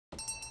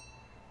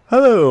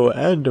Hello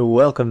and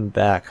welcome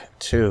back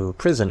to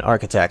Prison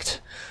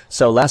Architect.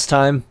 So last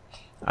time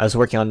I was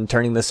working on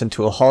turning this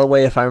into a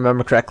hallway, if I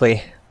remember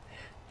correctly,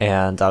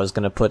 and I was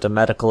going to put a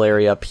medical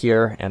area up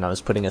here, and I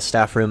was putting a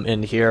staff room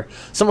in here.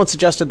 Someone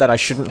suggested that I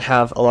shouldn't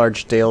have a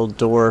large jail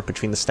door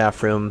between the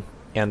staff room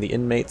and the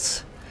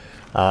inmates.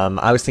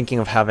 I was thinking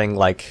of having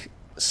like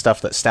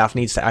stuff that staff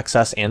needs to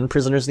access and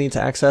prisoners need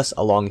to access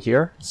along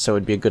here, so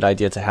it'd be a good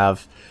idea to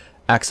have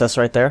access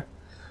right there.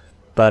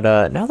 But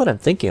now that I'm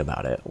thinking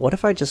about it, what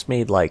if I just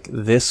made like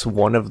this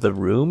one of the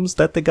rooms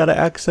that they gotta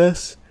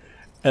access,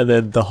 and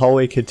then the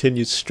hallway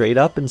continues straight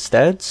up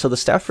instead? So the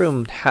staff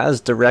room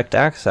has direct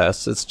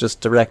access. It's just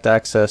direct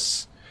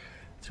access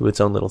through its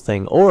own little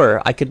thing.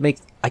 Or I could make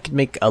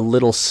a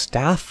little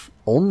staff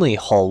only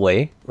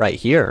hallway right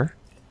here.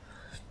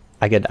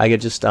 I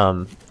could just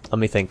let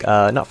me think.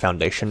 Not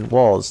foundation,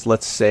 walls.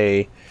 Let's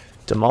say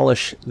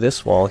demolish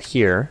this wall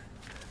here,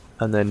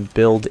 and then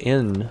build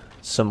in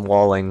some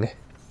walling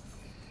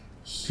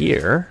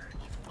here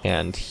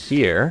and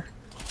here,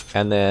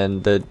 and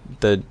then the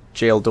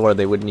jail door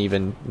they wouldn't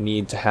even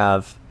need to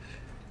have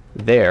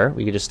there.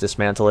 We could just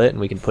dismantle it and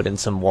we can put in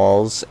some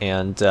walls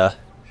and oh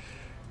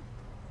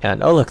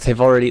look, they've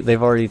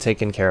already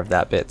taken care of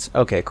that bit.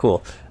 Okay,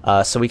 cool.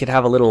 So we could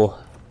have a little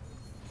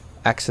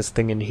access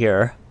thing in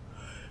here.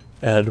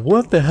 And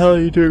what the hell are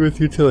you doing with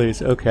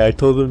utilities? Okay, I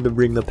told them to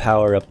bring the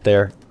power up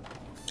there.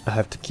 I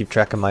have to keep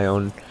track of my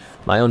own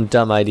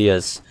dumb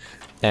ideas.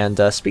 And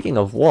speaking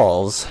of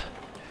walls,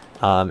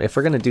 if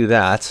we're gonna do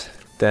that,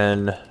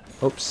 then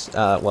oops.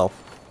 Well,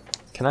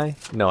 can I?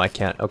 No, I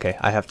can't. Okay,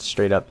 I have to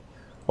straight up.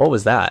 What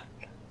was that?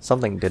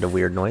 Something did a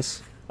weird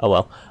noise. Oh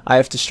well, I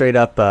have to straight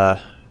up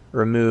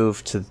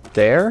remove to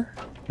there.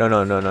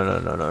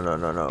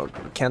 No.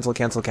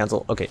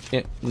 Cancel. Okay,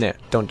 nah,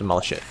 don't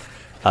demolish it.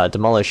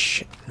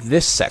 Demolish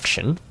this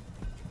section,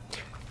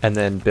 and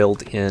then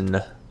build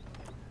in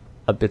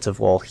a bit of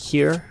wall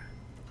here,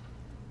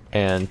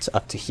 and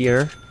up to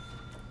here,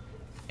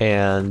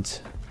 and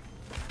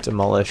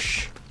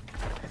demolish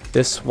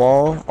this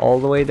wall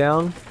all the way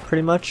down,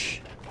 pretty much.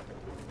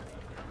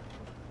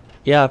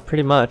 Yeah,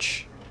 pretty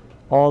much.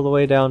 All the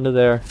way down to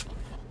there.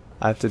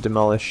 I have to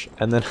demolish,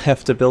 and then I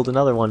have to build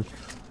another one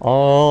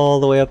all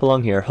the way up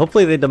along here.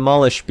 Hopefully they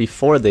demolish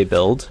before they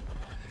build,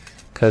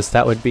 because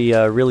that would be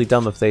really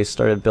dumb if they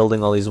started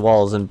building all these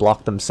walls and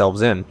blocked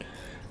themselves in,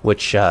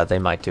 which they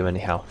might do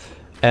anyhow.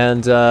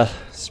 And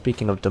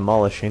speaking of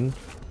demolishing,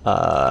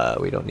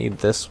 we don't need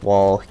this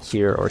wall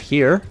here or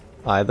here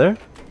either.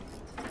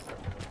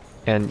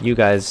 And you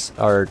guys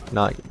are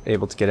not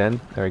able to get in.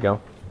 There we go.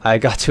 I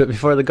got to it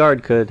before the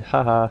guard could.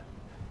 Haha.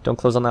 Don't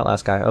close on that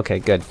last guy. Okay,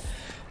 good.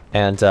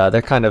 And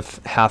they're kind of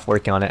half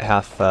working on it,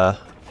 half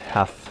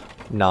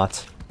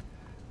not.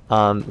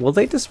 Will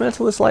they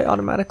dismantle this light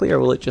automatically, or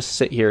will it just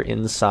sit here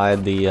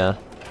inside the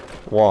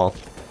wall?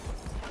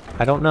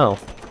 I don't know.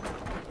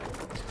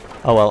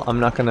 Oh well,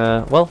 I'm not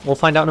gonna... Well, we'll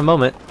find out in a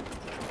moment.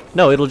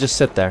 No, it'll just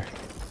sit there.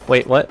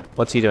 Wait, what?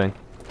 What's he doing?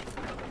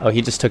 Oh,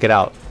 he just took it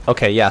out.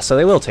 Okay, yeah, so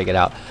they will take it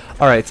out.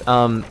 Alright,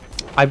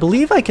 I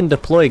believe I can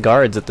deploy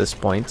guards at this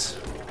point.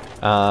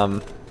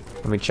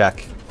 Let me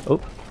check.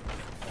 Oh,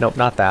 nope,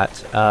 not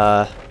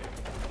that.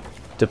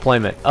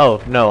 Deployment.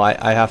 Oh, no,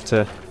 I have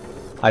to...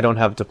 I don't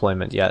have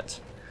deployment yet.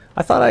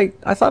 I thought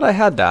I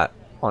had that,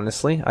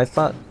 honestly. I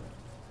thought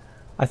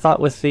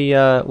with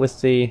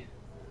the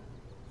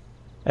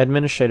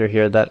administrator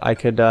here that I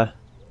could, I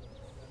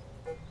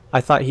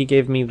thought he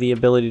gave me the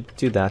ability to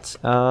do that.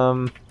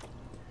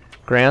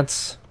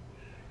 Grants,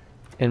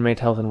 inmate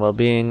health and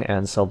well-being,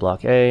 and cell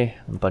block A,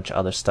 a bunch of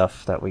other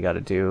stuff that we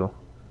gotta do.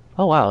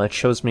 Oh wow, it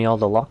shows me all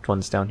the locked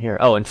ones down here.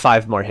 Oh, and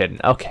 5 more hidden.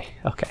 Okay.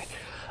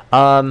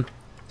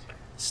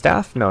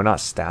 Staff? No, not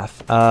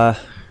staff. Let's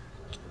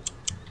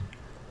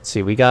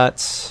see, we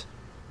got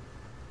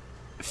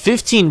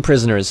 15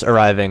 prisoners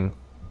arriving.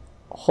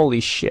 Holy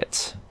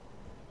shit.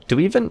 Do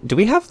we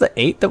have the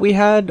 8 that we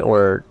had,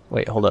 or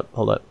wait, hold up.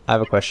 I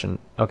have a question.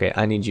 Okay,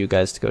 I need you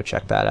guys to go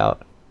check that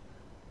out.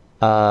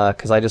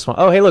 Cause I just want...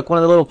 Oh, hey, look, one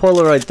of the little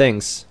Polaroid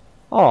things.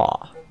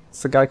 Aw,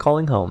 it's the guy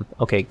calling home.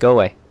 Okay, go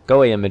away. Go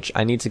away, image.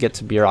 I need to get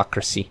to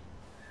bureaucracy.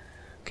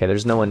 Okay,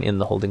 there's no one in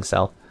the holding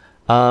cell.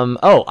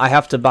 Oh, I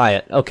have to buy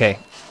it. Okay,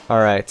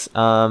 alright.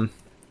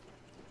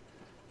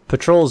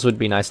 Patrols would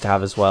be nice to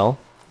have as well.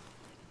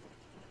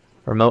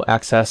 Remote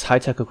access,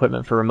 high-tech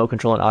equipment for remote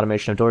control and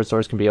automation of doors.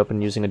 Doors can be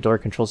opened using a door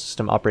control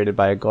system operated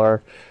by a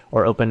GAR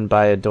or opened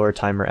by a door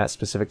timer at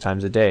specific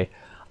times a day.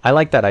 I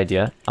like that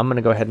idea. I'm going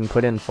to go ahead and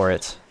put in for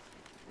it.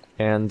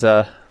 And,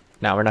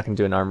 now we're not going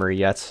to do an armory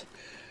yet.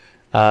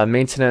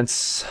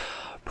 Maintenance,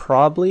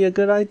 probably a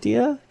good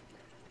idea.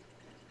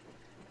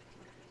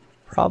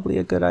 Probably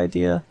a good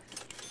idea.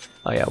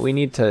 Oh yeah, we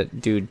need to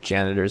do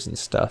janitors and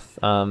stuff.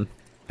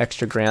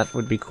 Extra grant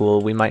would be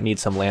cool. We might need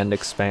some land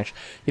expansion.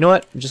 You know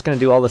what? I'm just going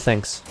to do all the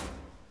things.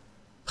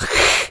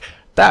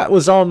 That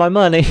was all my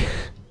money.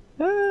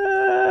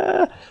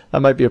 That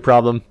might be a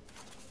problem.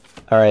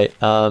 Alright,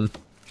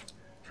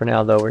 for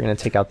now though, we're going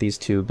to take out these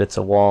 2 bits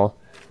of wall.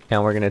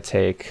 And we're going to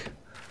take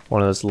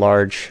one of those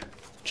large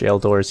Jail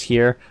doors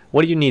here.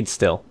 What do you need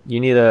still? You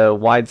need a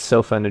wide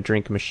sofa and a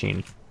drink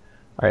machine.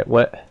 Alright,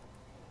 what?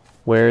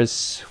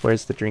 Where's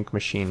the drink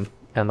machine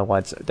and the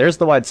wide sofa? There's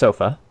the wide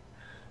sofa.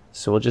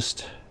 So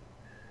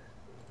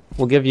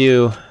we'll give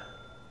you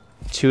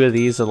 2 of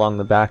these along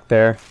the back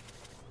there.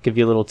 Give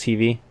you a little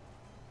TV.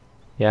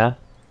 Yeah?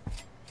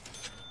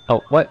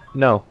 Oh, what?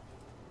 No.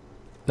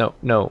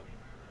 No.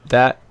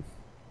 That...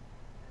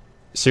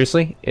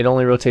 Seriously? It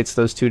only rotates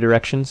those 2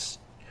 directions?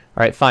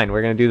 Alright, fine.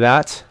 We're going to do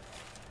that.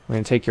 We're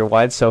going to take your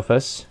wide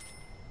sofas.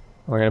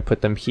 We're going to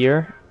put them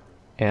here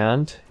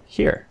and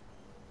here.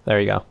 There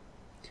you go.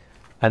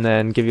 And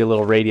then give you a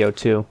little radio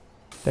too.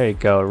 There you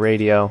go,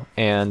 radio.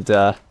 And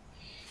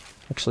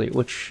actually,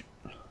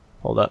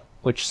 hold up,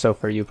 which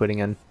sofa are you putting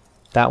in?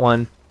 That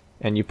one,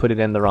 and you put it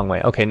in the wrong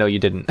way. Okay, no, you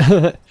didn't.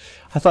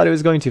 I thought it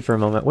was going to for a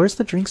moment. Where's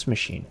the drinks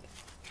machine?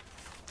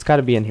 It's got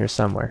to be in here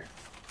somewhere.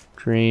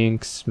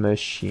 Drinks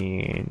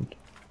machine.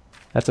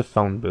 That's a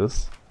phone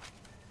booth.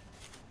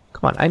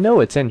 Come on, I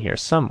know it's in here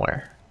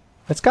somewhere.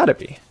 It's got to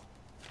be.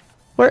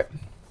 Where?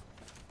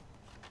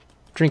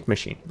 Drink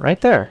machine,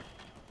 right there.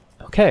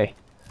 Okay.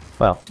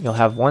 Well, you'll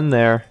have one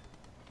there.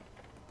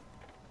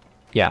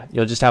 Yeah,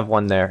 you'll just have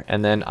one there,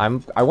 and then I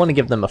want to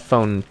give them a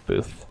phone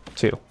booth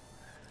too.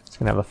 It's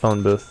gonna have a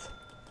phone booth.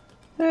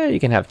 You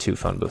can have 2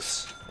 phone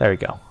booths. There we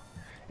go.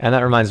 And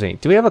that reminds me,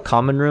 do we have a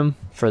common room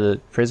for the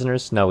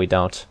prisoners? No, we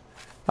don't.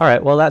 All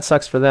right, well that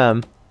sucks for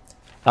them.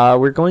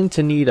 We're going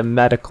to need a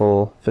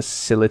medical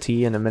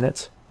facility in a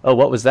minute. Oh,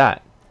 what was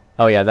that?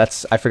 Oh yeah,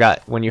 I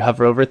forgot. When you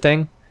hover over a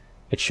thing,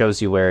 it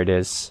shows you where it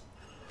is.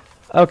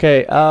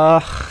 Okay,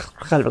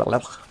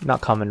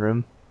 not common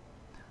room.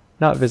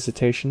 Not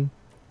visitation.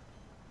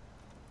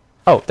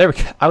 Oh, there we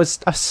go. I was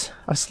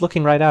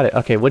looking right at it.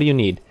 Okay, what do you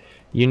need?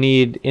 You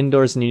need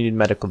indoors and you need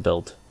medical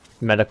build.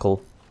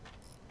 Medical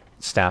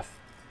staff.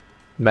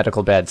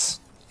 Medical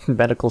beds.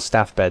 Medical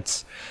staff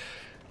beds.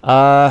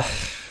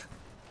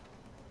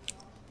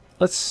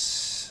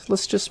 Let's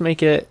just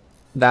make it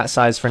that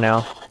size for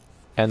now.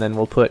 And then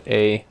we'll put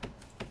a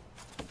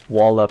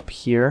wall up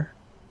here.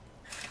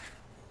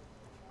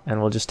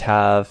 And we'll just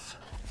have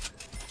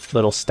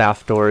little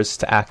staff doors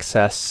to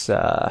access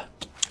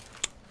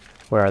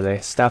where are they?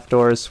 Staff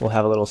doors. We'll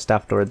have a little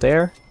staff door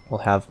there. We'll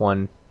have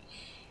one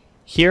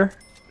here,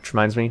 which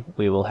reminds me,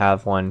 we will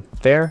have one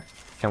there,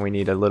 and we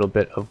need a little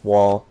bit of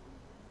wall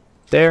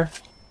there.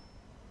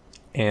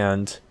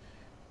 And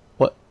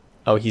what?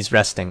 Oh, he's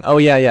resting. Oh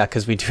yeah,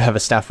 because we do have a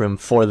staff room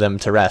for them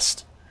to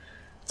rest.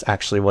 It's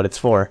actually what it's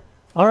for.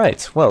 All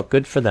right, well,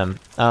 good for them.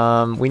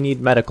 We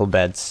need medical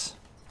beds.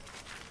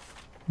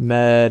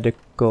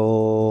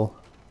 Medical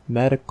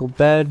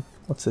bed.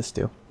 What's this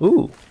do?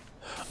 Ooh.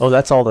 Oh,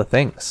 that's all the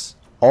things.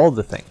 All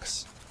the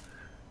things.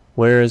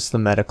 Where is the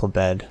medical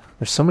bed?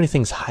 There's so many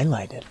things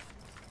highlighted.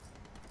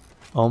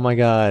 Oh my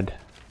god.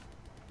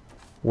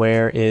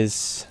 Where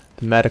is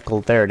the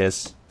medical? There it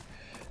is.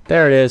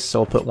 There it is.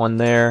 So we'll put one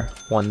there,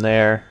 and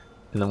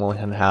then we'll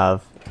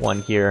have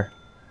one here,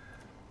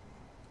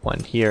 one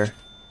here.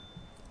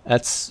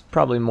 That's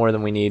probably more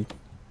than we need.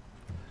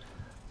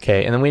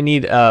 Okay, and then we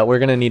need, we're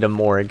gonna need a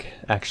morgue,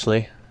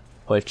 actually,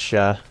 which,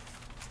 I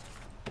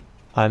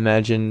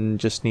imagine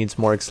just needs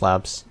morgue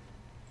slabs,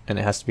 and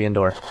it has to be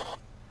indoor.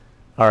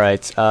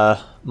 Alright,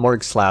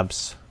 morgue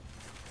slabs.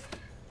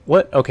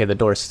 What? Okay, the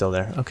door's still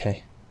there.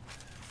 Okay.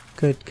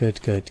 Good.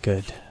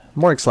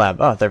 Morgue slab.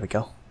 Oh, there we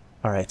go.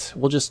 Alright,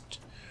 we'll just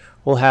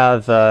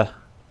have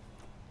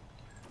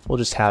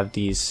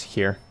these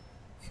here.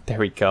 There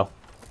we go.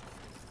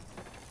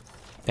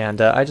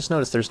 And I just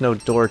noticed there's no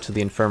door to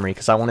the infirmary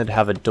because I wanted to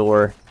have a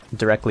door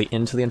directly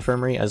into the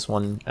infirmary as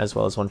well as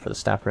one for the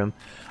staff room.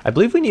 I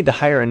believe we need to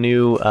hire a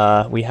new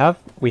we have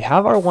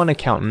our one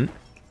accountant.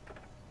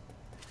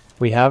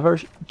 We have our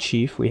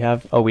chief. We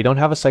don't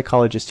have a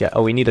psychologist yet.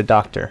 Oh, we need a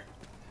doctor.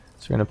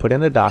 So we're going to put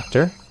in a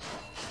doctor.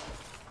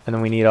 And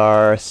then we need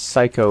our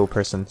psycho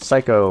person.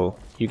 Psycho,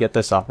 you get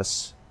this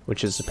office,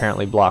 which is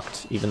apparently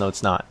blocked even though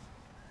it's not.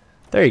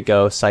 There you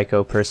go,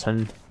 psycho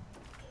person.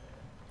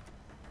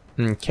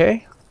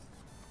 Okay.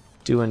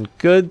 Doing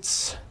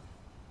goods.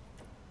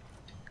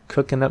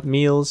 Cooking up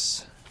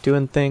meals.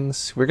 Doing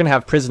things. We're going to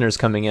have prisoners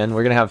coming in.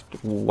 We're going to have...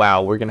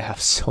 Wow, we're going to have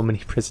so many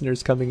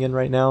prisoners coming in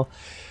right now.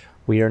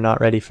 We are not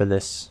ready for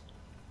this.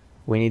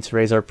 We need to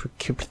raise our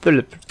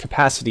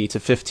capacity to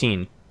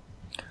 15.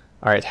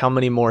 Alright, how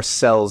many more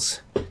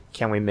cells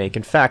can we make?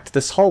 In fact,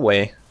 this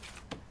hallway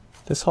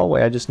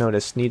I just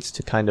noticed needs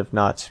to kind of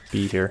not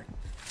be here,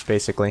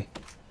 basically.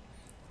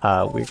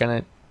 We're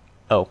gonna...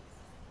 Oh.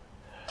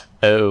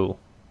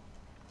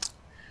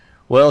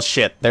 Well,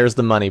 shit, there's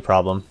the money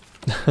problem.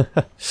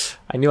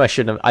 I knew I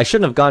shouldn't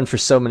have gone for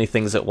so many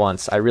things at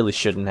once. I really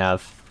shouldn't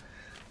have.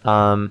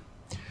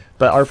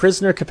 But our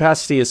prisoner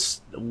capacity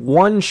is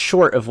one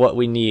short of what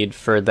we need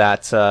for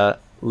that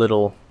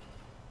little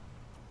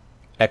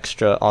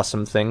extra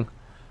awesome thing.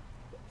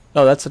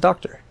 Oh, that's a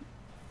doctor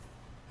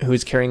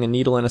who's carrying a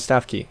needle and a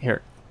staff key.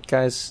 Here,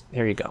 guys,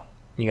 here you go.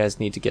 You guys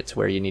need to get to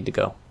where you need to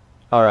go.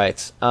 All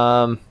right.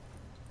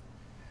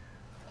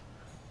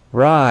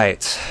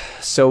 Right.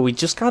 So we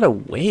just gotta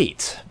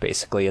wait,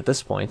 basically, at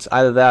this point.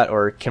 Either that,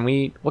 or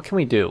what can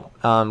we do?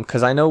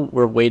 Because I know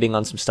we're waiting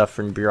on some stuff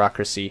from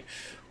bureaucracy.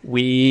 Can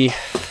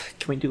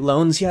we do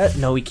loans yet?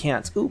 No, we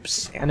can't.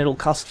 Oops. And it'll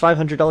cost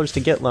 $500 to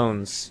get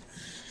loans,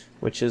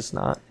 which is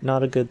not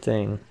a good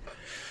thing.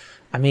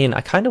 I mean,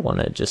 I kind of want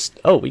to just...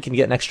 Oh, we can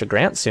get an extra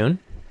grant soon.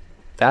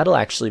 That'll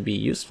actually be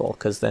useful,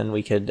 because then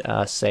we could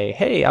say,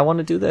 hey, I want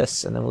to do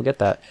this, and then we'll get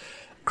that.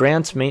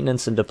 Grant,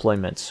 maintenance, and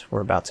deployment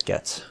we're about to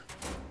get.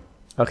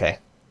 Okay.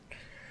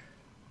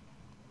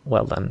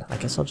 Well then, I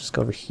guess I'll just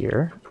go over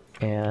here,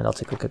 and I'll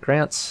take a look at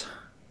grants.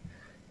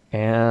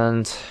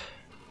 And...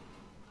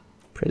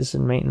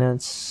 prison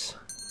maintenance.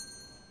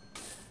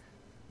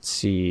 Let's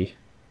see.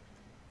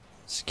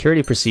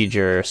 Security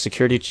procedure.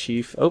 Security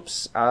chief.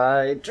 Oops,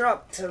 I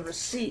dropped a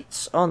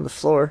receipt on the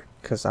floor,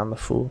 because I'm a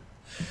fool.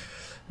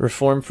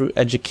 Reform through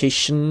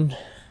education.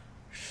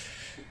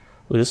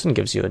 Ooh, this one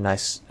gives you a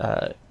nice...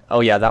 oh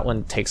yeah, that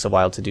one takes a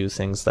while to do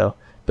things, though.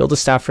 Build a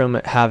staff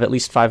room, have at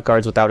least 5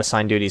 guards without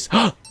assigned duties.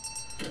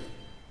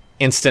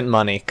 Instant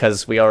money,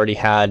 because we already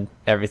had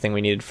everything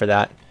we needed for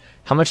that.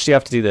 How much do you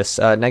have to do this?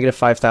 Negative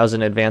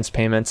 5,000 advance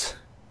payment.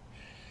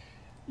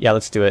 Yeah,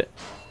 let's do it.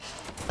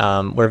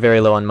 We're very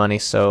low on money,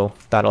 so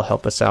that'll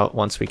help us out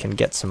once we can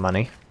get some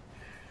money.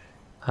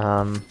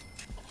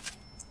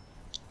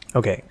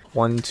 Okay,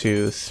 1,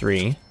 2,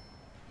 3. And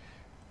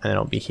then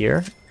it'll be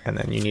here, and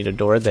then you need a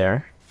door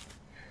there.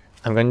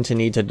 I'm going to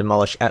need to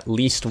demolish at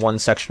least one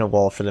section of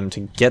wall for them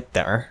to get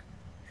there.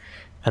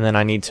 And then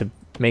I need to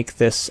make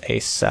this a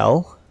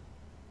cell.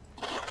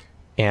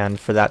 And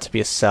for that to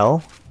be a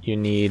cell, you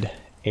need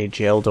a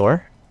jail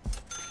door.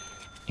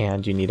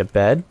 And you need a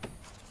bed.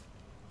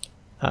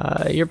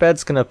 Your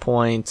bed's going to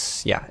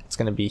point... Yeah, it's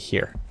going to be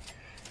here.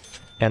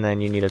 And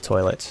then you need a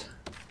toilet.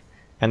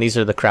 And these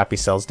are the crappy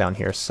cells down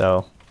here,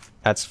 so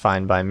that's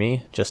fine by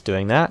me, just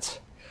doing that.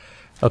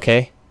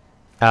 Okay.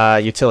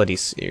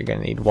 Utilities. You're going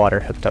to need water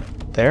hooked up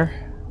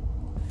there.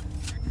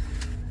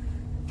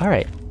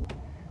 Alright.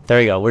 There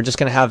we go. We're just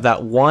going to have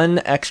that one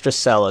extra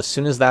cell. As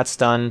soon as that's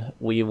done,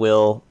 we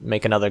will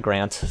make another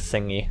grant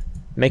thingy.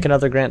 Make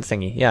another grant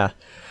thingy, yeah.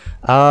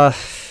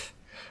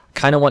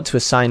 Kind of want to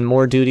assign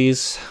more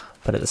duties,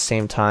 but at the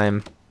same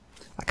time,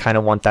 I kind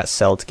of want that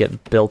cell to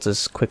get built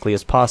as quickly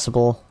as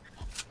possible.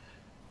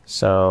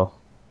 So,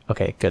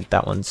 okay, good.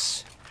 That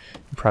one's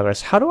in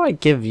progress. How do I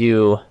give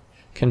you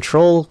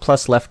control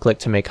plus left click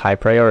to make high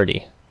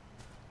priority?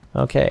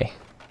 Okay.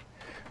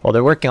 Well,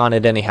 they're working on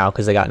it anyhow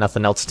because they got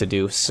nothing else to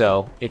do,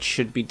 so it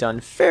should be done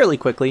fairly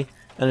quickly,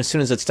 and as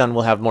soon as it's done,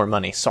 we'll have more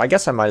money. So I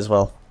guess I might as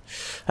well...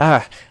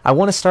 I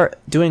want to start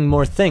doing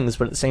more things,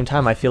 but at the same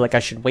time, I feel like I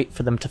should wait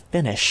for them to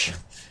finish.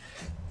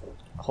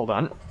 Hold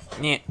on.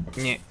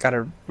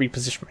 Gotta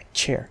reposition my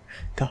chair.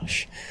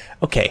 Gosh.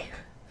 Okay.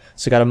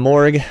 So got a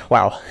morgue.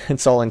 Wow,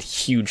 it's all in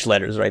huge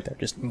letters right there.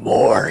 Just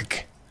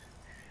morgue.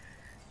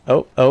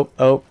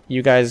 Oh,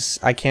 you guys,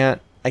 I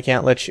can't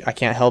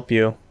help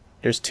you.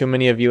 There's too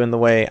many of you in the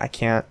way. I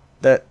can't.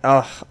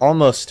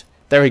 Almost.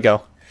 There we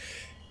go.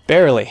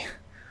 Barely.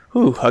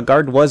 Whew, a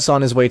guard was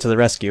on his way to the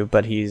rescue,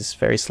 but he's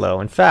very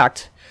slow. In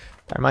fact,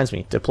 that reminds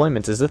me,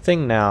 deployment is the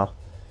thing now.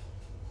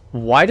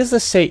 Why does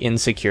this say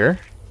insecure?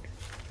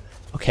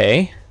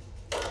 Okay.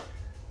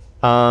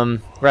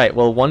 Right,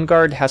 well, one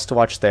guard has to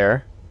watch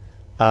there.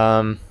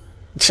 I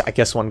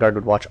guess one guard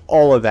would watch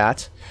all of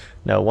that.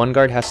 No, one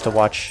guard has to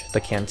watch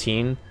the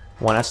canteen.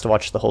 One has to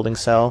watch the holding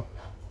cell.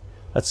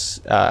 That's,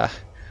 and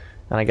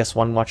I guess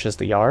one watches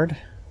the yard.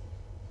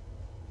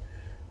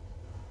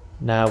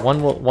 Now,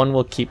 one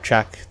will keep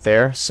track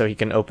there, so he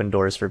can open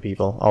doors for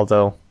people.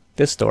 Although,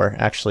 this door,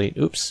 actually,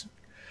 oops.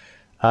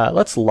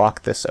 Let's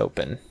lock this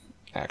open,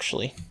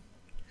 actually.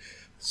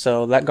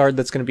 So that guard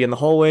that's going to be in the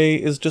hallway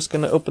is just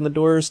going to open the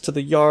doors to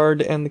the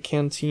yard and the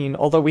canteen.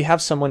 Although we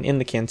have someone in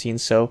the canteen,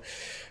 so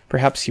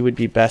perhaps he would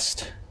be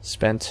best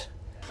spent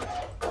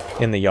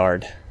in the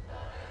yard.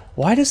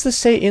 Why does this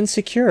say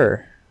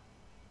insecure?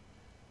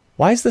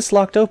 Why is this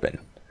locked open?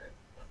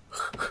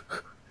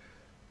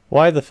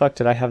 Why the fuck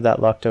did I have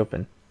that locked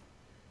open?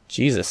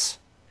 Jesus.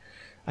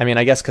 I mean,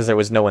 I guess because there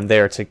was no one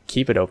there to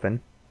keep it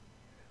open.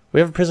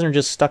 We have a prisoner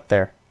just stuck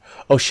there.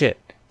 Oh shit.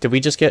 Did we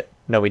just get...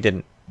 No, we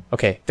didn't.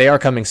 Okay, they are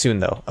coming soon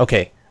though.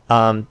 Okay.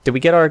 Did we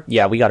get our...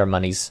 Yeah, we got our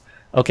monies.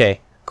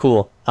 Okay,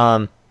 cool.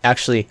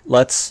 Actually,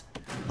 let's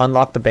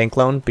unlock the bank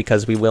loan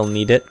because we will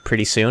need it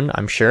pretty soon,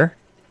 I'm sure.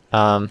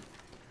 So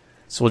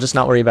we'll just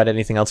not worry about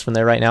anything else from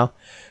there right now.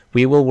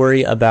 We will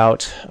worry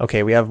about...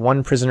 Okay, we have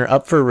one prisoner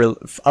up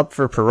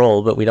for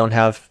parole, but we don't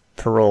have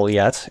parole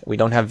yet. We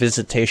don't have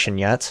visitation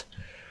yet.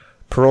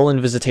 Parole and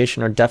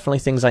visitation are definitely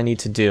things I need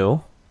to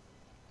do.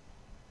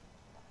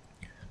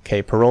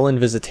 Okay, parole and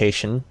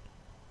visitation.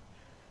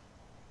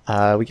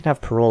 We can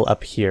have parole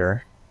up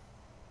here.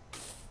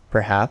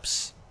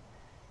 Perhaps.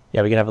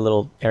 Yeah, we can have a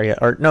little area.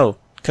 Or, no,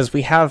 because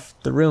we have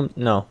the room.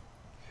 No.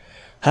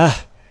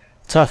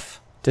 Tough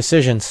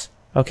decisions.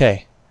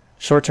 Okay.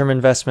 Short-term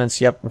investments.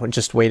 Yep, we're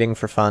just waiting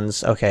for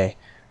funds. Okay.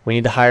 We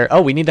need to hire...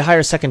 Oh, we need to hire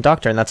a second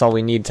doctor, and that's all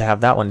we need to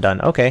have that one done.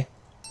 Okay.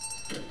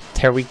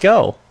 There we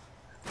go.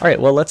 All right,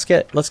 well, let's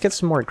get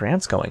some more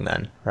grants going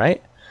then,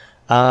 right?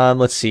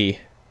 Let's see.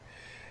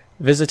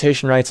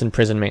 Visitation rights and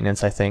prison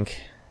maintenance, I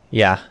think.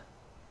 Yeah.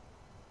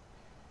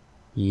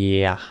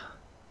 Yeah.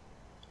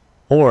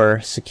 Or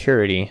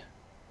security.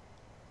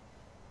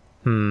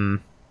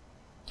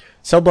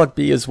 Cell block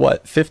B is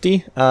what,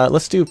 50?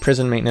 Let's do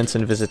prison maintenance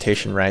and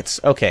visitation rights.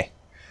 Okay.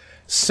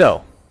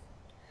 So,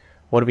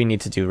 what do we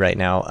need to do right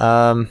now?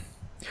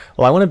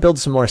 Well, I want to build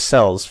some more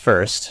cells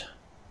first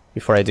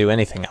before I do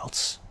anything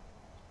else.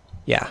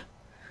 Yeah.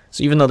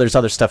 So even though there's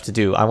other stuff to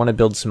do, I want to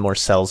build some more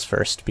cells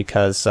first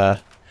because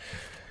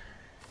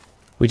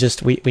we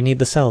need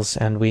the cells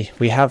and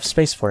we have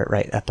space for it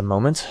right at the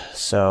moment.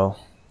 So,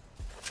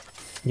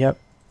 yep.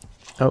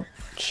 Oh,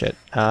 shit.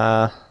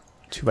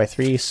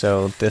 2x3,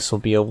 so this will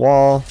be a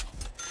wall.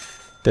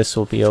 This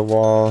will be a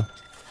wall.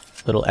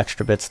 Little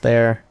extra bits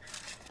there.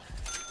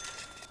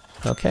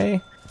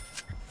 Okay.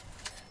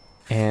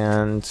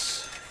 And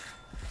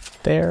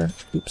there.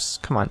 Oops,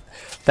 come on.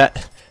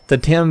 The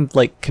damn,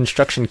 like,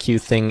 construction queue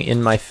thing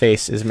in my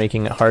face is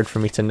making it hard for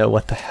me to know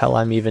what the hell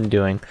I'm even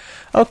doing.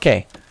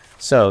 Okay,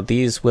 so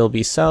these will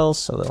be cells,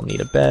 so they'll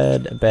need a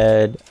bed, a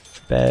bed,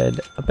 bed,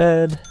 a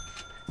bed,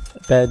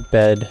 bed,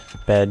 bed,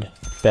 bed,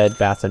 bed,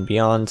 bath and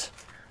beyond.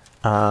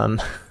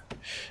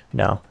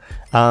 No.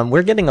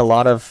 We're getting a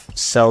lot of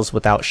cells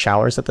without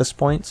showers at this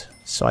point,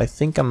 so I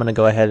think I'm gonna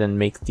go ahead and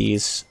make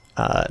these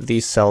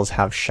cells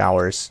have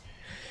showers,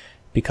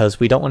 because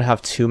we don't want to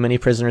have too many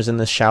prisoners in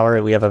this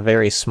shower. We have a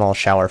very small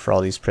shower for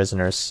all these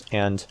prisoners.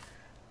 And,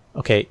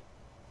 okay,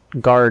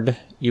 guard,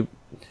 you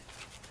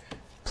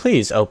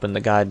please open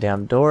the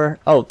goddamn door.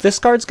 Oh, this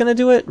guard's gonna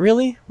do it?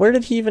 Really? Where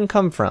did he even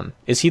come from?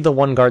 Is he the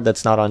one guard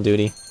that's not on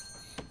duty?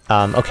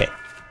 Okay,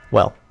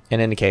 well,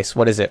 in any case,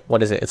 what is it?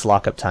 What is it? It's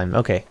lockup time.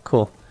 Okay,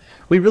 cool.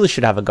 We really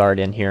should have a guard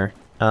in here.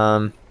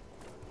 Let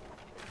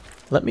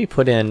me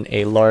put in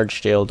a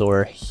large jail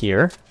door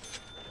here,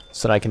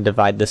 so that I can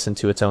divide this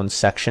into its own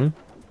section.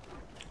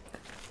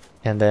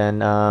 And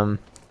then,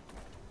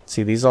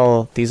 see, these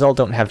all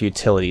don't have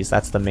utilities.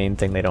 That's the main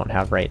thing they don't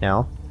have right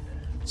now.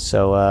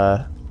 So,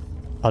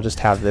 I'll just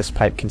have this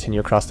pipe continue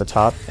across the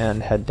top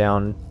and head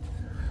down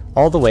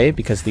all the way,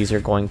 because these are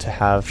going to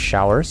have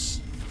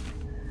showers.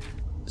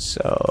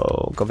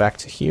 So, go back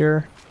to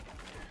here.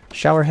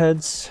 Shower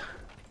heads.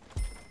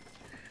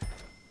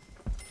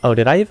 Oh,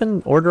 did I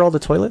even order all the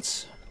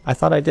toilets? I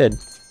thought I did.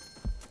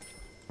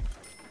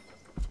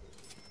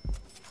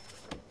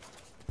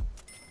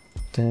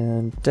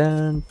 Dun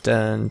dun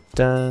dun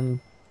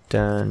dun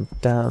dun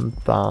dun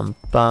bum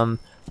bum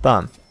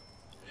bum.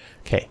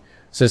 Okay,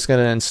 so it's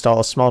gonna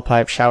install a small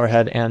pipe, shower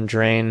head, and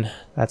drain.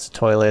 That's a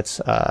toilet.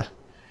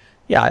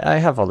 Yeah, I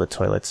have all the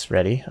toilets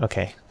ready.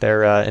 Okay,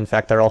 they're in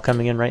fact they're all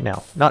coming in right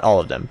now. Not all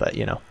of them, but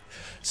you know,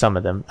 some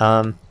of them.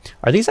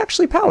 Are these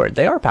actually powered?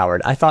 They are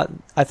powered. I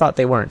thought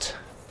they weren't.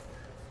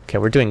 Okay,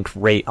 we're doing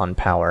great on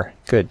power.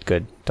 Good,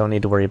 good. Don't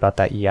need to worry about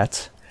that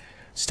yet.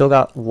 Still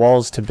got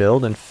walls to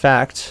build. In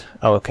fact,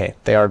 oh, okay,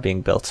 they are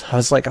being built. I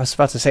was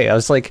about to say,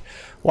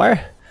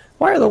 why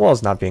are the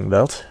walls not being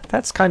built?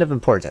 That's kind of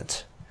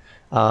important.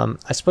 I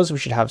suppose we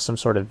should have some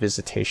sort of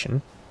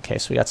visitation. Okay,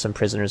 so we got some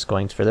prisoners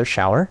going for their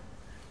shower.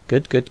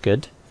 Good, good,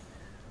 good.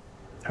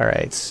 All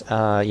right.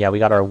 Yeah, we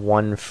got our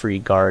one free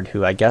guard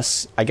who I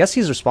guess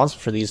he's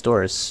responsible for these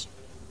doors.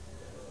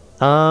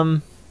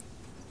 Let's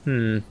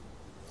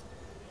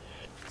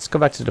go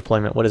back to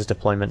deployment. What does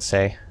deployment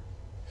say?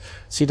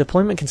 See,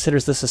 deployment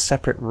considers this a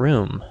separate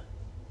room.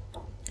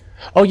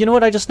 Oh, you know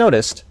what I just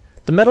noticed?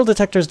 The metal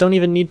detectors don't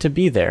even need to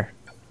be there.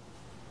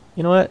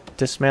 You know what?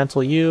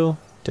 Dismantle you.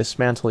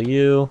 Dismantle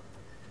you.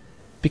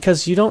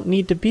 Because you don't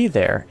need to be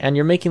there, and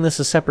you're making this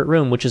a separate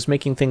room, which is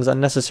making things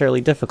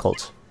unnecessarily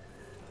difficult.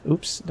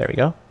 Oops, there we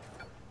go.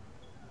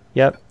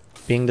 Yep,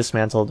 being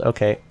dismantled.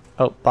 Okay.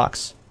 Oh,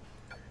 box.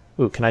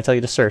 Ooh, can I tell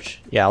you to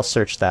search? Yeah, I'll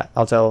search that.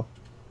 I'll tell...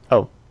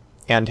 Oh,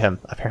 and him,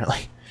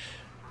 apparently.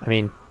 I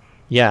mean,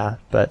 yeah,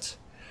 but...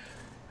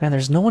 Man,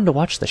 there's no one to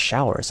watch the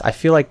showers. I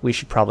feel like we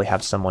should probably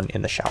have someone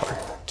in the shower,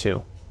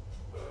 too.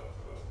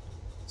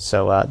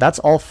 So, that's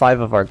all 5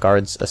 of our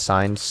guards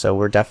assigned, so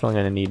we're definitely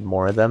going to need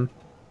more of them.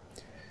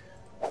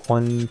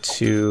 1,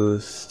 2,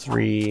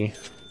 3,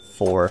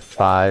 4,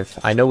 5.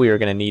 I know we were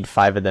going to need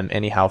 5 of them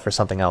anyhow for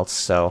something else,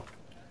 so...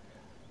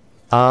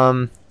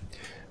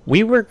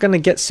 we were going to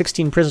get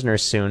 16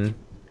 prisoners soon.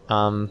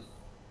 Well,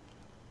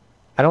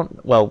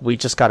 we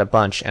just got a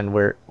bunch, and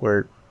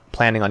we're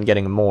planning on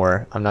getting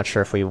more. I'm not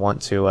sure if we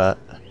want to,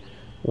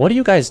 What are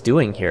you guys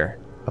doing here?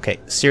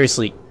 Okay,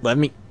 seriously, let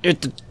me...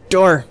 Hit the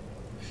door!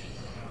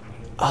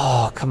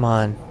 Oh, come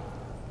on.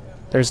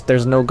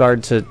 There's no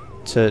guard to...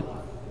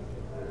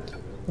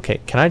 Okay,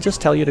 can I just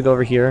tell you to go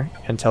over here,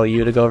 and tell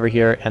you to go over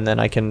here, and then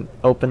I can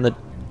open the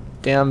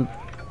damn...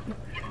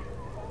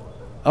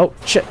 Oh,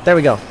 shit, there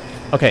we go.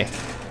 Okay.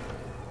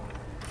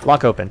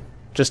 Lock open,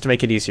 just to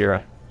make it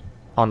easier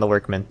on the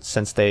workmen,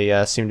 since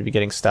they seem to be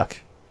getting stuck.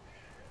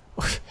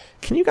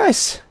 Can you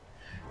guys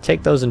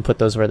take those and put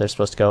those where they're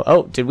supposed to go?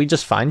 Oh, did we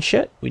just find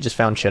shit? We just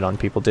found shit on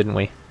people, didn't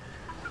we?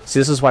 See,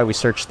 this is why we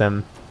search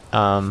them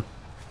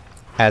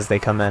as they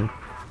come in.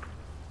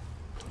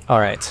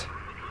 Alright.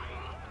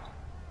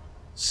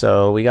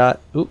 So we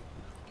got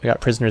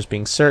prisoners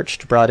being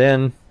searched, brought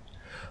in.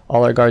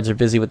 All our guards are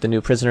busy with the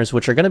new prisoners,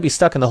 which are going to be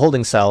stuck in the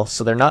holding cell,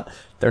 so they're not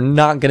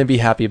going to be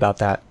happy about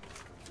that.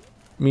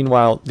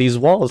 Meanwhile, these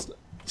walls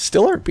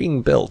still aren't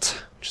being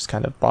built, which is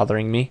kind of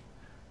bothering me.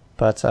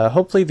 But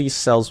hopefully these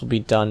cells will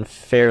be done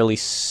fairly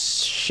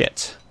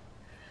shit.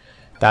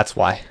 That's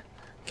why.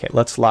 Okay,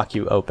 let's lock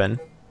you open.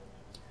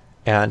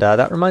 And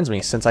that reminds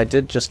me, since I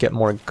did just get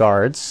more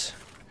guards,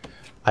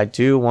 I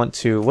do want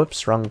to...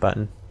 Whoops, wrong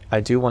button.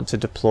 I do want to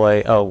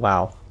deploy... Oh,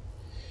 wow.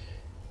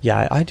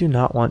 Yeah, I do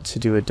not want to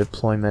do a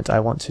deployment. I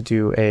want to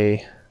do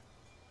a...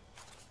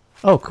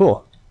 Oh,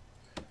 cool.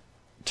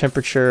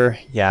 Temperature.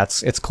 Yeah,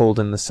 it's cold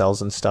in the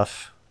cells and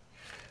stuff.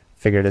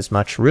 Figured as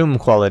much. Room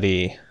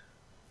quality.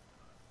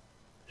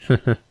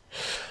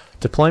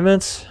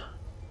 Deployment?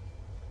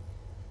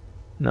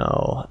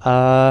 No.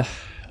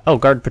 Oh,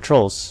 guard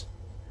patrols.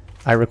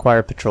 I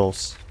require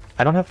patrols.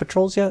 I don't have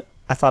patrols yet?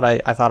 I thought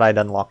I'd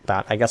unlocked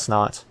that. I guess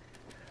not.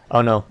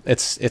 Oh no,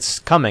 it's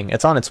coming.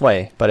 It's on its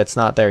way, but it's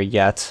not there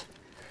yet.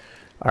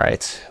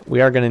 Alright,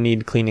 we are going to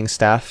need cleaning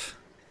staff.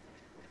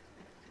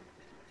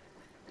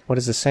 What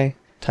does this say?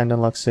 Time to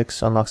unlock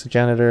 6, unlocks the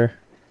janitor.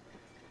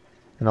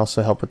 And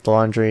also help with the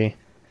laundry.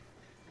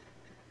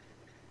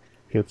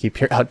 You'll keep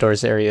your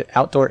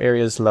outdoor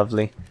areas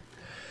lovely.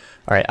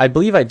 Alright, I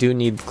believe I do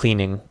need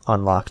cleaning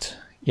unlocked.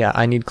 Yeah,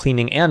 I need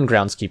cleaning and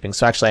groundskeeping,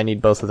 so actually I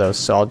need both of those.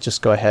 So I'll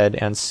just go ahead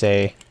and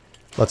say,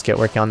 let's get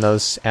working on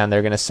those. And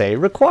they're going to say,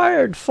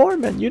 required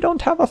foreman, you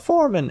don't have a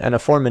foreman. And a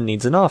foreman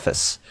needs an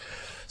office.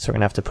 So we're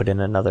going to have to put in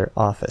another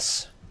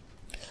office,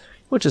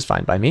 which is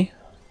fine by me.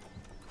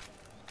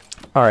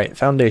 Alright,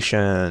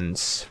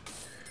 foundations.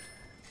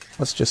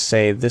 Let's just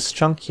say this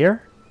chunk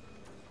here.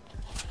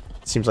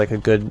 Seems like a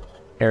good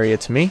area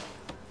to me.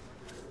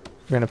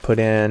 We're going to put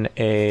in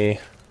a...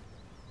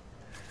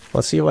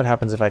 Let's see what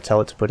happens if I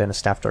tell it to put in a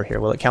staff door here.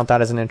 Will it count that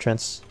as an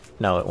entrance?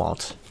 No, it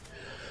won't.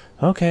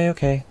 Okay,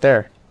 okay.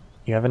 There.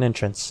 You have an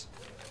entrance.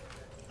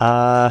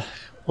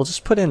 We'll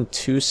just put in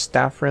 2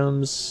 staff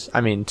rooms.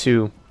 I mean,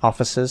 2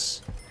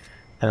 offices.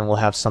 And then we'll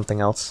have something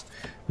else.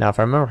 Now, if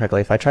I remember correctly,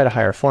 if I try to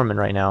hire a foreman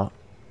right now...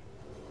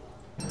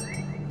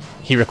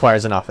 He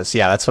requires an office.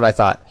 Yeah, that's what I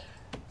thought.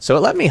 So it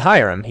let me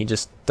hire him. He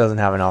just doesn't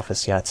have an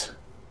office yet.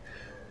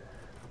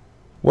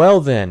 Well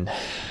then,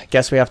 I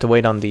guess we have to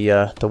wait on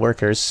the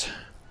workers.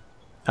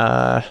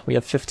 We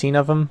have 15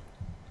 of them.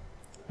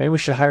 Maybe we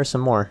should hire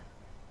some more.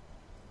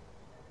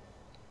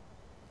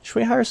 Should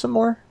we hire some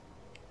more?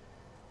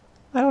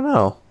 I don't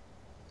know.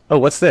 Oh,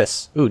 what's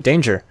this? Ooh,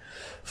 danger.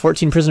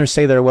 14 prisoners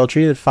say they're well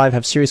treated. 5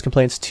 have serious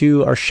complaints.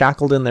 2 are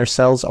shackled in their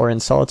cells or in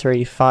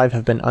solitary. 5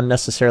 have been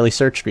unnecessarily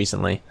searched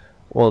recently.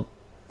 Well,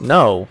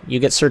 no. You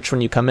get searched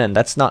when you come in.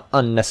 That's not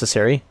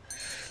unnecessary.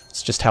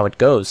 It's just how it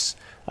goes.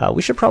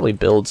 We should probably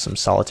build some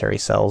solitary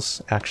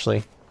cells,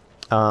 actually.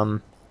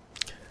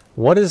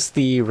 What is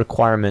the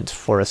requirement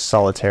for a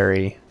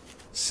solitary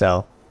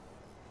cell?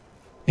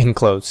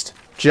 Enclosed.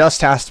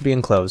 Just has to be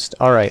enclosed.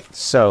 Alright,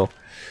 so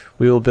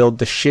we will build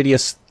the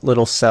shittiest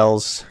little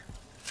cells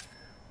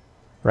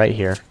right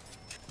here.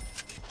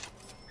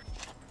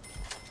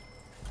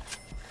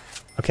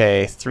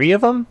 Okay, 3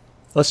 of them?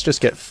 Let's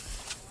just get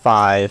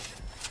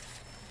 5.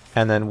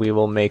 And then we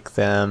will make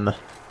them...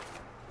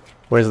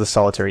 Where's the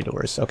solitary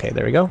doors? Okay,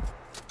 there we go.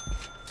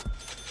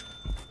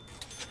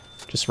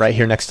 Just right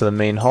here next to the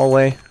main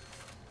hallway.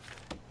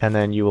 And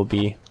then you will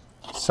be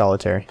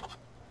solitary.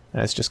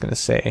 And it's just going to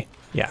say,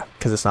 yeah,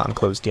 because it's not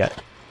enclosed yet.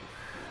 So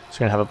we're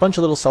going to have a bunch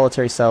of little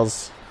solitary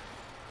cells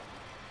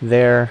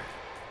there.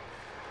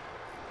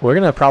 We're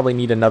going to probably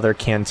need another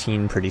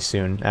canteen pretty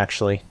soon,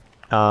 actually.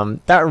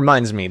 That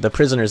reminds me, the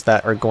prisoners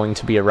that are going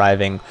to be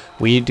arriving,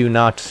 we do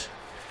not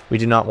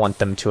want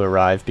them to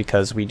arrive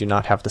because we do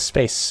not have the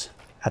space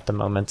at the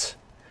moment.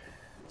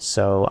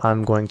 So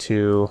I'm going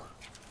to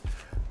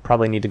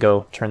probably need to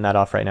go turn that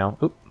off right now.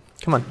 Oop,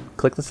 come on,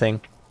 click the thing.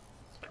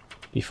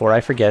 Before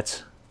I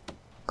forget,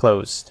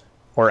 closed.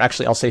 Or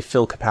actually, I'll say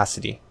fill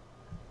capacity.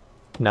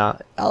 Nah,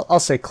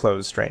 I'll say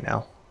closed right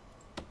now.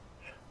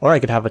 Or I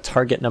could have a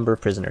target number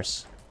of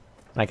prisoners.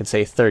 And I could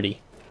say 30.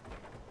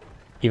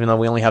 Even though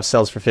we only have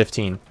cells for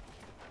 15.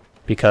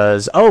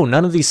 Because, oh,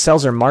 none of these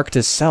cells are marked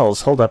as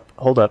cells. Hold up,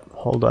 hold up,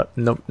 hold up.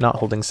 Nope, not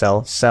holding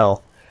cell,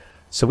 cell.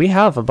 So we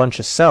have a bunch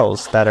of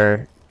cells that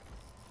are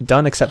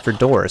done except for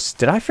doors.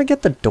 Did I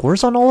forget the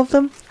doors on all of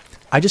them?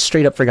 I just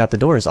straight up forgot the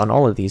doors on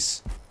all of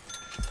these.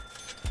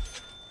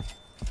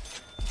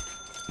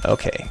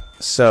 Okay,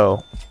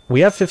 so we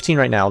have 15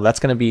 right now.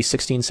 That's going to be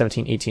 16,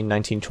 17, 18,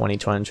 19, 20,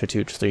 21,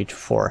 22, 23,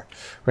 24.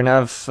 We're going to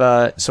have,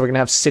 so we're going to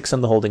have 6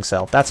 in the holding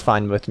cell. That's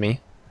fine with me.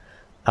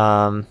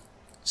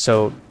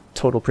 So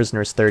total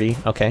prisoners 30.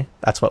 Okay,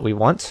 that's what we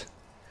want.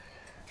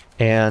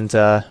 And,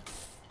 yeah,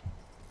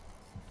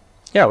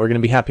 we're going to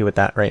be happy with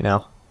that right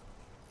now.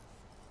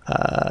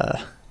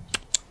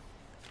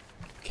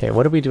 Okay,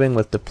 what are we doing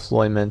with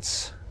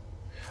deployments?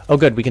 Oh,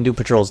 good, we can do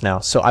patrols now.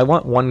 So I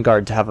want 1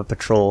 guard to have a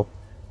patrol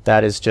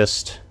that is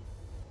just...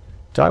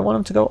 Do I want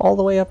him to go all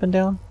the way up and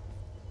down?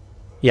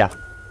 Yeah,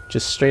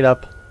 just straight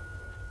up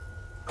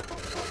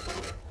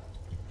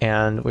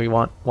and we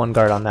want one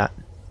guard on that.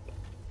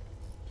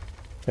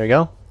 There we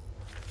go.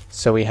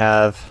 So we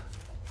have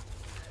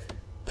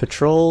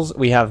patrols.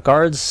 We have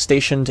guards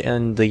stationed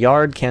in the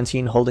yard,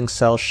 canteen, holding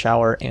cell,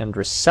 shower, and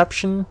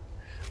reception,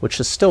 which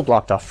is still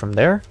blocked off from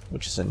there,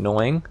 which is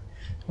annoying.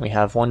 We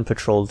have one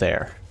patrol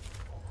there.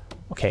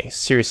 Okay,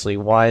 seriously,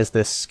 why is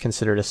this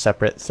considered a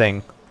separate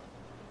thing?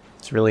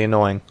 It's really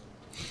annoying.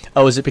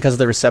 Oh, is it because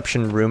the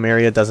reception room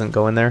area doesn't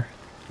go in there?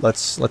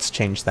 Let's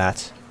change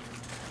that.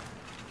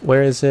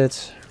 Where is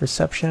it?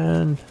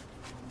 Reception.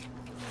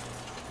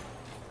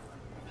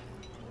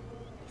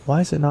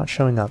 Why is it not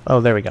showing up?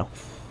 Oh, there we go.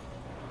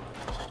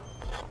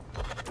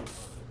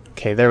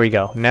 Okay, there we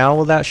go. Now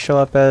will that show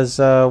up as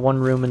one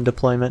room in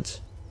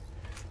deployment?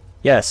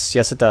 Yes,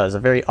 yes it does. A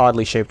very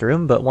oddly shaped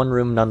room, but one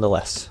room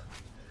nonetheless.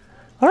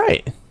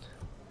 Alright.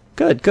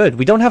 Good, good.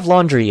 We don't have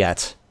laundry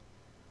yet.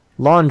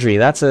 Laundry,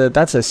 that's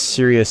a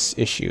serious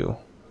issue.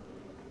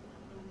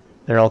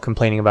 They're all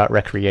complaining about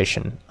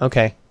recreation.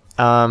 Okay.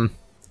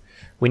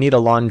 We need a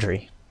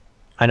laundry.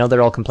 I know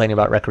they're all complaining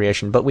about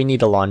recreation, but we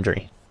need a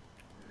laundry.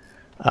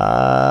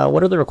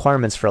 What are the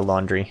requirements for a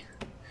laundry?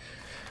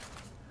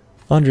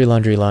 Laundry,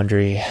 laundry,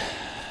 laundry.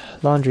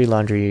 Laundry,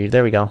 laundry.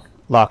 There we go.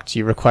 Locked.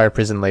 You require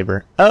prison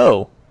labor.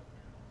 Oh!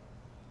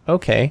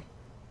 Okay.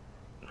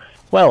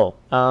 Well,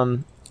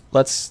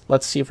 let's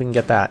see if we can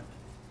get that.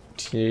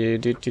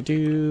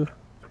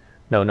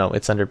 No,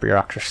 it's under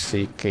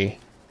bureaucracy. Okay.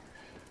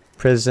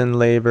 Prison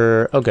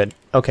labor. Oh, good.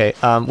 Okay.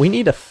 We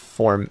need a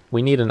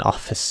we need an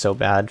office so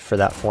bad for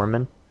that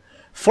foreman.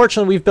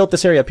 Fortunately, we've built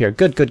this area up here.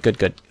 Good, good, good,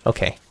 good.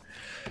 Okay.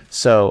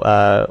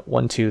 So,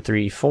 1, 2,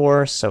 3,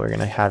 4. So we're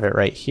gonna have it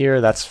right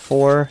here. That's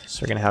 4.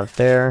 So we're gonna have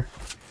there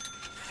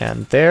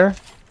and there.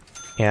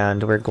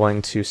 And we're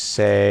going to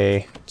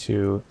say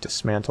to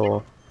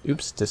dismantle.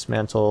 Oops,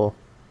 dismantle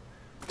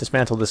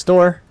this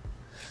door.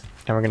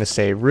 And we're going to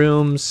say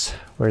rooms.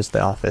 Where's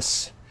the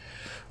office?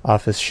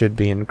 Office should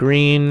be in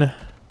green.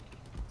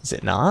 Is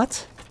it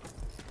not?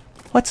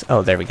 What?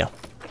 Oh, there we go.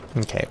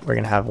 Okay, we're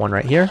going to have one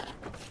right here.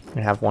 We're going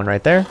to have one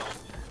right there.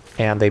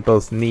 And they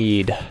both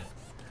need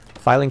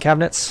filing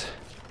cabinets,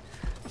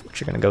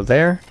 which are going to go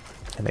there.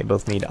 And they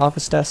both need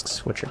office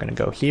desks, which are going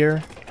to go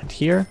here and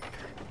here.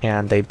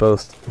 And they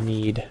both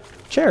need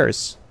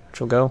chairs, which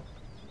will go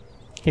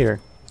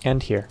here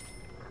and here.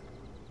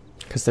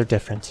 Because they're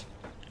different.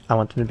 I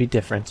want them to be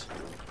different.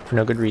 For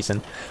no good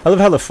reason. I love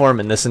how the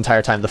foreman, this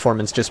entire time, the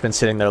foreman's just been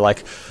sitting there like,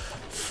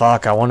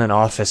 fuck, I want an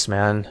office,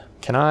 man.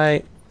 Can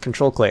I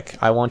control click?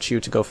 I want you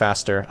to go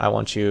faster. I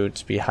want you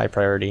to be high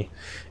priority.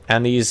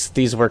 And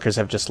these workers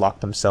have just locked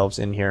themselves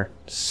in here.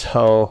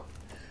 So,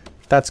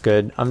 that's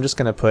good. I'm just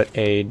going to put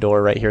a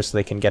door right here so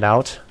they can get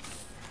out.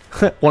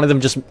 One of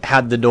them just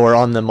had the door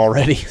on them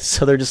already.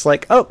 So they're just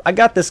like, oh, I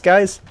got this,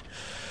 guys.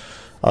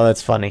 Oh,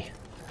 that's funny.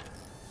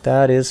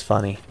 That is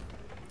funny.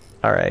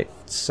 Alright,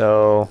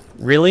 so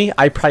really?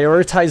 I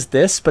prioritized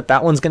this, but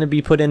that one's going to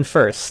be put in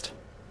first.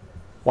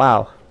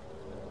 Wow.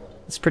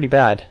 That's pretty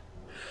bad.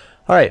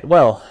 Alright,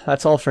 well,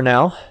 that's all for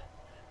now.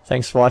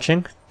 Thanks for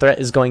watching. Threat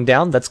is going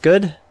down, that's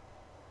good.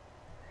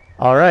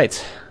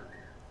 Alright.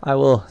 I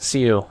will see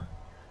you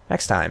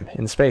next time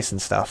in space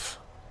and stuff.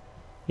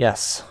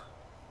 Yes.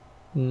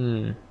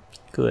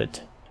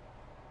 Good.